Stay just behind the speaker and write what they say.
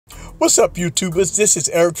What's up, YouTubers? This is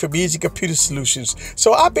Eric from Easy Computer Solutions.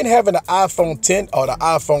 So I've been having the iPhone 10 or the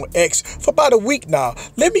iPhone X for about a week now.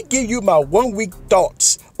 Let me give you my 1 week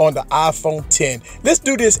thoughts on the iPhone 10. Let's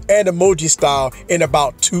do this Animoji style in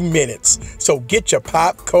about 2 minutes. So get your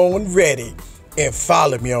popcorn ready and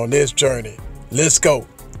follow me on this journey. Let's go.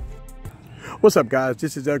 What's up, guys?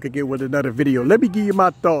 This is Eric again with another video. Let me give you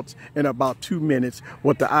my thoughts in about 2 minutes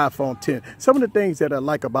with the iPhone 10. Some of the things that I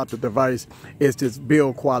like about the device is this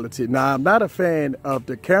build quality. Now, I'm not a fan of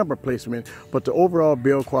the camera placement, but the overall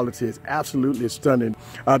build quality is absolutely stunning.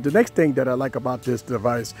 The next thing that I like about this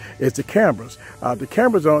device is the cameras. The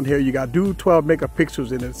cameras on here, you got 12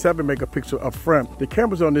 megapixels and then 7 megapixel up front. The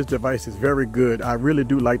cameras on this device is very good. I really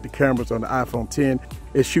do like the cameras on the iPhone 10.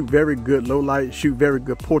 It shoot very good low light, shoot very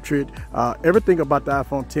good portrait. Everything about the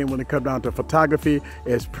iPhone 10 when it comes down to photography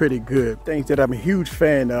is pretty good. Things that I'm a huge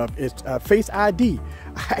fan of is Face ID.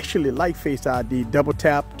 I actually like Face ID. Double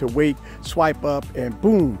tap to wake, swipe up, and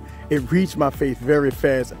boom, it reads my face very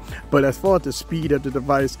fast. But as far as the speed of the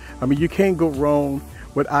device, I mean, you can't go wrong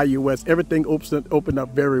with iOS. Everything opened up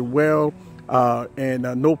very well. And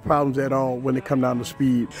no problems at all when it comes down to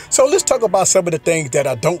speed. So let's talk about some of the things that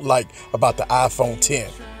I don't like about the iPhone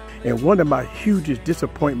 10. And one of my hugest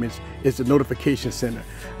disappointments is the notification center.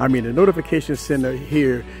 I mean, the notification center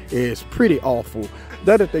here is pretty awful.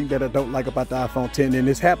 The other thing that I don't like about the iPhone 10, and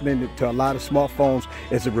it's happening to a lot of smartphones,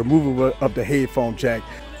 is the removal of the headphone jack.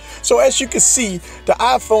 So as you can see, the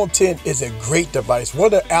iPhone 10 is a great device,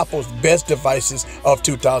 one of Apple's best devices of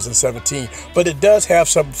 2017, but it does have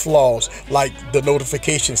some flaws like the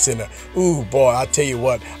notification center. Ooh boy, I tell you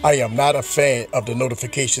what, I am not a fan of the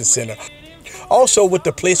notification center. Also with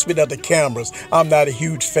the placement of the cameras, I'm not a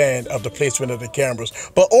huge fan of the placement of the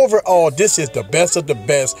cameras. But overall, this is the best of the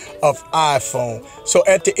best of iPhone. So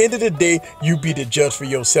at the end of the day, you be the judge for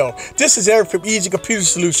yourself. This is Eric from Easy Computer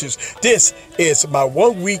Solutions. This is my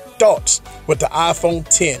 1 week thoughts with the iPhone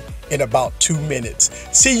 10 in about 2 minutes.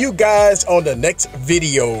 See you guys on the next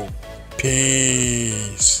video.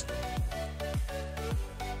 Peace.